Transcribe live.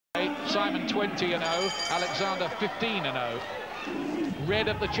Simon 20-0, Alexander 15-0. Red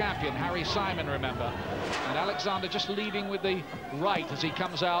of the champion, Harry Simon, remember. And Alexander just leading with the right as he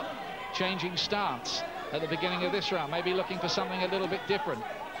comes out, changing stance at the beginning of this round, maybe looking for something a little bit different.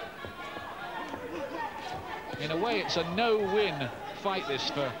 In a way, it's a no-win fight,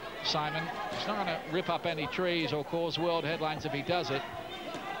 this, for Simon. He's not going to rip up any trees or cause world headlines if he does it.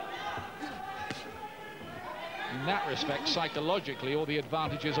 In that respect, psychologically, all the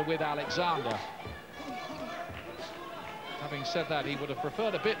advantages are with Alexander. Having said that, he would have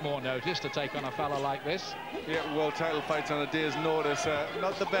preferred a bit more notice to take on a fella like this. Yeah, world title fights on a day's notice,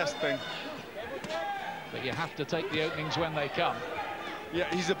 not the best thing. But you have to take the openings when they come.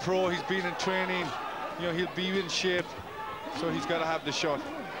 Yeah, he's a pro, he's been in training, you know, he'll be in shape, so he's got to have the shot.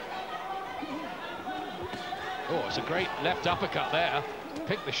 Oh, it's a great left uppercut there.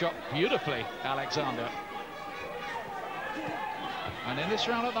 Picked the shot beautifully, Alexander. And in this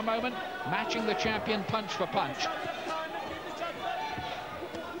round at the moment, matching the champion punch for punch.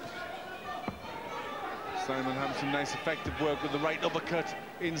 Simon having some nice effective work with the right uppercut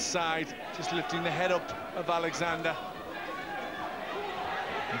inside, just lifting the head up of Alexander.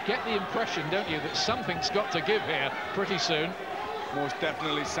 You get the impression, don't you, that something's got to give here pretty soon. Most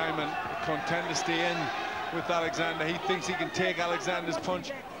definitely, Simon, a contender to stay in with Alexander. He thinks he can take Alexander's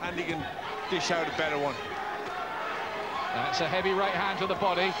punch and he can dish out a better one. That's a heavy right hand to the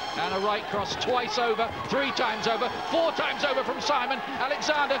body and a right cross twice over, 3 times over, 4 times over from Simon.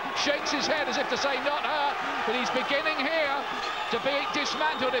 Alexander shakes his head as if to say not her, but he's beginning here to be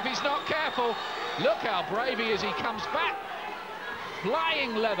dismantled if he's not careful. Look how brave he is, he comes back.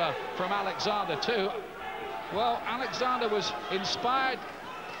 Flying leather from Alexander too. Well, Alexander was inspired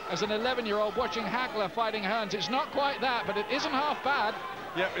as an 11-year-old watching Hagler fighting Hearns. It's not quite that, but it isn't half bad.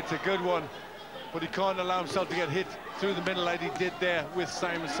 Yep, it's a good one. But he can't allow himself to get hit through the middle like he did there with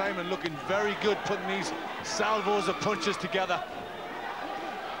Simon. Simon looking very good, putting these salvos of punches together.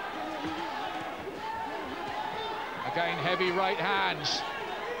 Again, heavy right hands.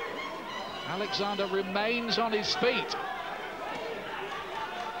 Alexander remains on his feet.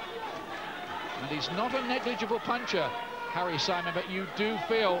 And he's not a negligible puncher, Harry Simon, but you do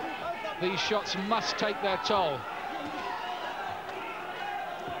feel these shots must take their toll.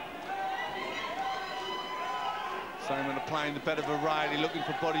 Simon applying the better variety, looking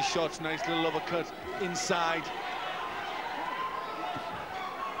for body shots, nice little uppercut inside.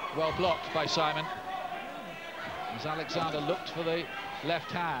 Well blocked by Simon, as Alexander looked for the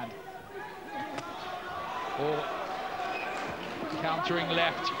left hand. Or countering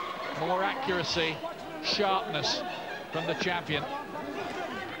left, more accuracy, sharpness from the champion.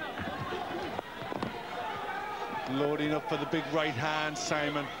 Loading up for the big right hand,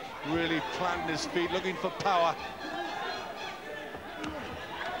 Simon. Really planting his feet, looking for power.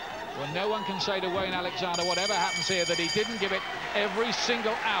 Well, no one can say to Wayne Alexander, whatever happens here, that he didn't give it every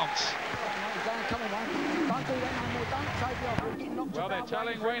single ounce. Well, they're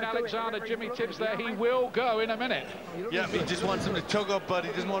telling Wayne Alexander, Jimmy Tibbs there, he will go in a minute. Yeah, he just wants him to tug up, but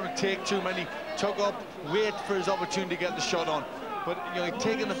he doesn't want to take too many. Tug up, wait for his opportunity to get the shot on. But, you know, he's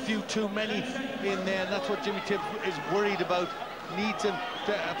taking a few too many in there, and that's what Jimmy Tibbs is worried about. Needs him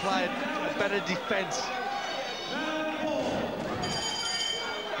to apply a better defense.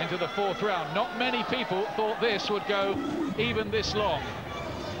 Into the 4th round. Not many people thought this would go even this long.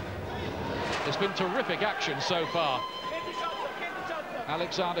 There's been terrific action so far.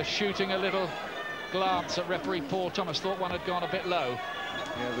 Alexander shooting a little glance at referee Paul Thomas. Thought one had gone a bit low.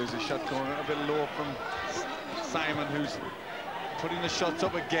 Yeah, there's a shot going a bit low from Simon, who's putting the shots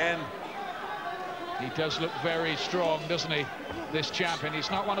up again. He does look very strong, doesn't he, this champion?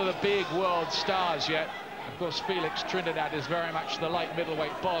 He's not one of the big world stars yet. Of course, Felix Trinidad is very much the light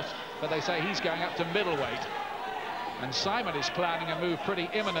middleweight boss, but they say he's going up to middleweight. And Simon is planning a move pretty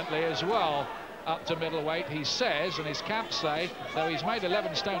imminently as well up to middleweight. He says, and his camp say, though he's made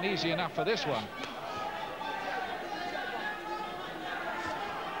 11 stone easy enough for this one.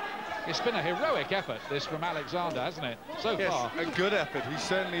 It's been a heroic effort, this, from Alexander, hasn't it, so far? Yes, a good effort. He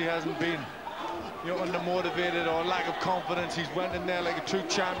certainly hasn't been, you know, undermotivated or lack of confidence. He's went in there like a true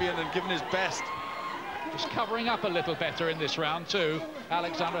champion and given his best. Just covering up a little better in this round too,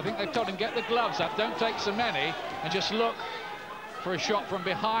 Alexander. I think they've told him, get the gloves up, don't take so many, and just look for a shot from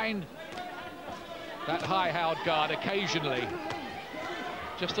behind that high-held guard occasionally.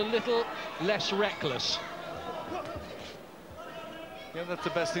 Just a little less reckless. Yeah, that's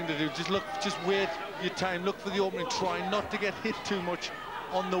the best thing to do. Just look, just wait your time, look for the opening, try not to get hit too much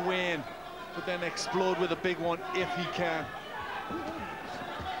on the way in, but then explode with a big one if he can.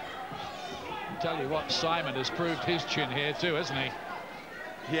 Tell you what, Simon has proved his chin here too, hasn't he?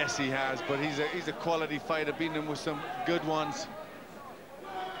 Yes, he has, but he's a quality fighter, beating him with some good ones.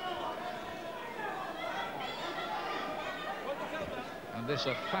 And this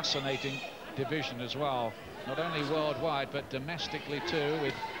a fascinating division as well, not only worldwide but domestically too,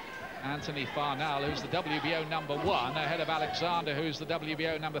 with Anthony Farnell, who's the WBO #1, ahead of Alexander, who's the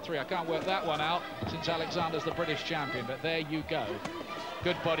WBO #3. I can't work that one out since Alexander's the British champion, but there you go.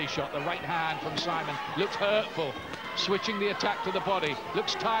 Good body shot. The right hand from Simon looks hurtful, switching the attack to the body.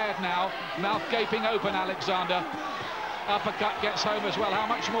 Looks tired now, mouth gaping open, Alexander. Uppercut gets home as well. How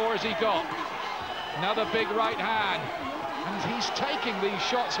much more has he got? Another big right hand. And he's taking these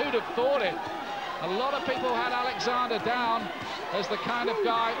shots. Who'd have thought it? A lot of people had Alexander down as the kind of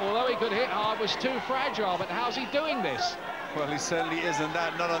guy, although he could hit hard, was too fragile. But how's he doing this? Well, he certainly isn't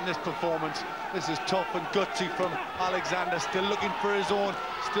that, not on this performance. This is tough and gutsy from Alexander, still looking for his own,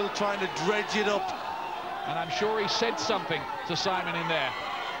 still trying to dredge it up. And I'm sure he said something to Simon in there.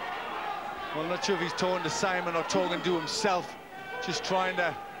 Well, I'm not sure if he's talking to Simon or talking to himself, just trying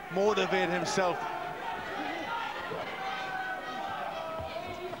to motivate himself.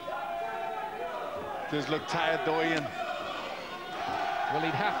 Does look tired though, Ian. Well,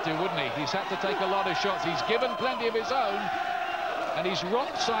 he'd have to, wouldn't he? He's had to take a lot of shots. He's given plenty of his own, and he's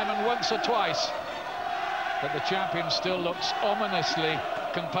rocked Simon once or twice. But the champion still looks ominously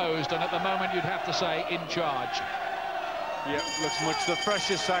composed, and at the moment you'd have to say in charge. Yeah, looks much the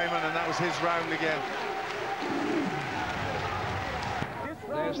freshest, Simon, and that was his round again.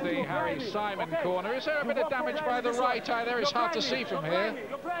 There's the Harry Simon corner. Is there a bit of damage by the right eye there? It's hard to see from here.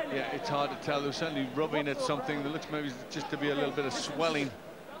 Yeah, it's hard to tell. They're certainly rubbing at something that looks maybe just to be a little bit of swelling.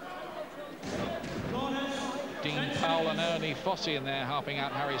 Dean Powell and Ernie Fossey in there helping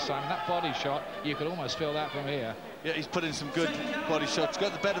out Harry Simon. That body shot, you could almost feel that from here. Yeah, he's put in some good body shots.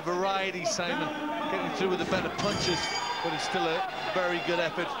 Got the better variety, Simon, getting through with the better punches, but it's still a very good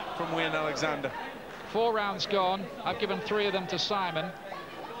effort from Wayne Alexander. 4 rounds gone. I've given 3 of them to Simon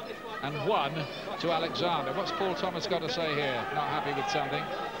and 1 to Alexander. What's Paul Thomas got to say here? Not happy with something?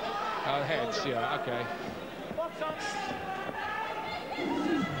 Heads, yeah, okay.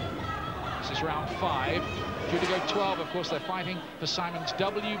 This is round 5. Due to go 12, of course, they're fighting for Simon's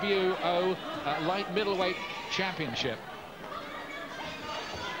WBO light middleweight championship.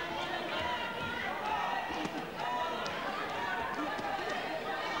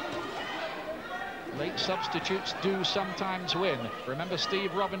 Late substitutes do sometimes win. Remember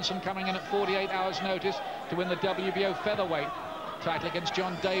Steve Robinson coming in at 48 hours notice to win the WBO featherweight title against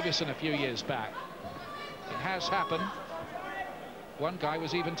John Davison a few years back. It has happened. One guy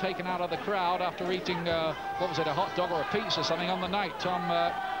was even taken out of the crowd after eating, what was it, a hot dog or a pizza or something on the night.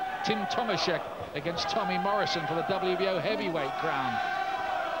 Tim Tomaszek against Tommy Morrison for the WBO heavyweight crown.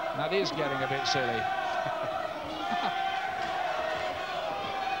 That is getting a bit silly.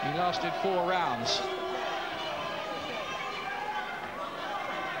 He lasted 4 rounds.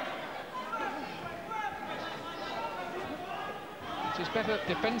 It is better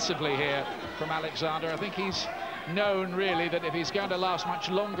defensively here from Alexander. I think he's known really that if he's going to last much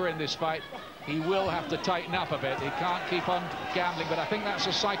longer in this fight, he will have to tighten up a bit. He can't keep on gambling, but I think that's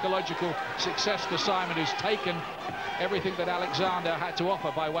a psychological success for Simon, who's taken everything that Alexander had to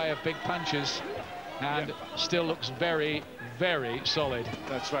offer by way of big punches, and still looks very, very solid.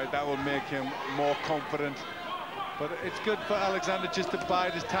 That's right, that will make him more confident. But it's good for Alexander just to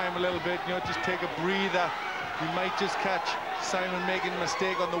bide his time a little bit, you know, just take a breather. You might just catch Simon making a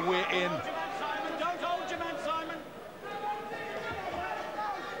mistake on the way in. Don't hold your man, Simon.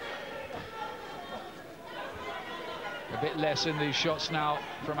 A bit less in these shots now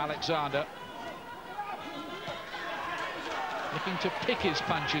from Alexander. Looking to pick his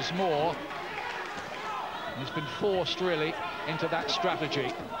punches more. He's been forced really into that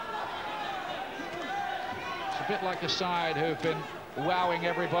strategy. It's a bit like a side who've been wowing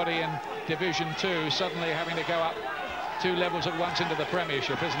everybody in Division 2, suddenly having to go up 2 levels at once into the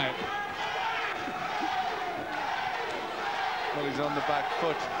Premiership, isn't it? Well, he's on the back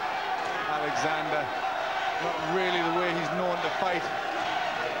foot. Alexander, not really the way he's known to fight.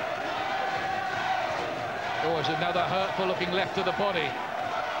 Oh, there's another hurtful looking left to the body.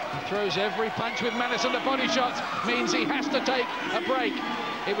 He throws every punch with menace, and the body shots means he has to take a break.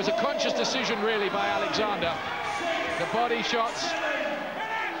 It was a conscious decision, really, by Alexander. The body shots,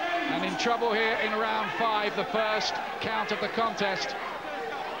 and in trouble here in round 5, the first count of the contest.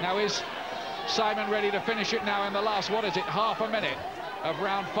 Now is Simon ready to finish it now in the last, what is it, half a minute of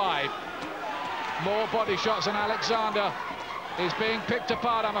round 5. More body shots, and Alexander is being picked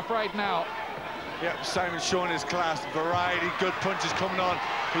apart, I'm afraid, now. Yep, Simon's showing his class, variety, good punches coming on.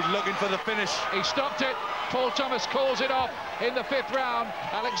 He's looking for the finish. He stopped it. Paul Thomas calls it off in the 5th round.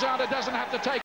 Alexander doesn't have to take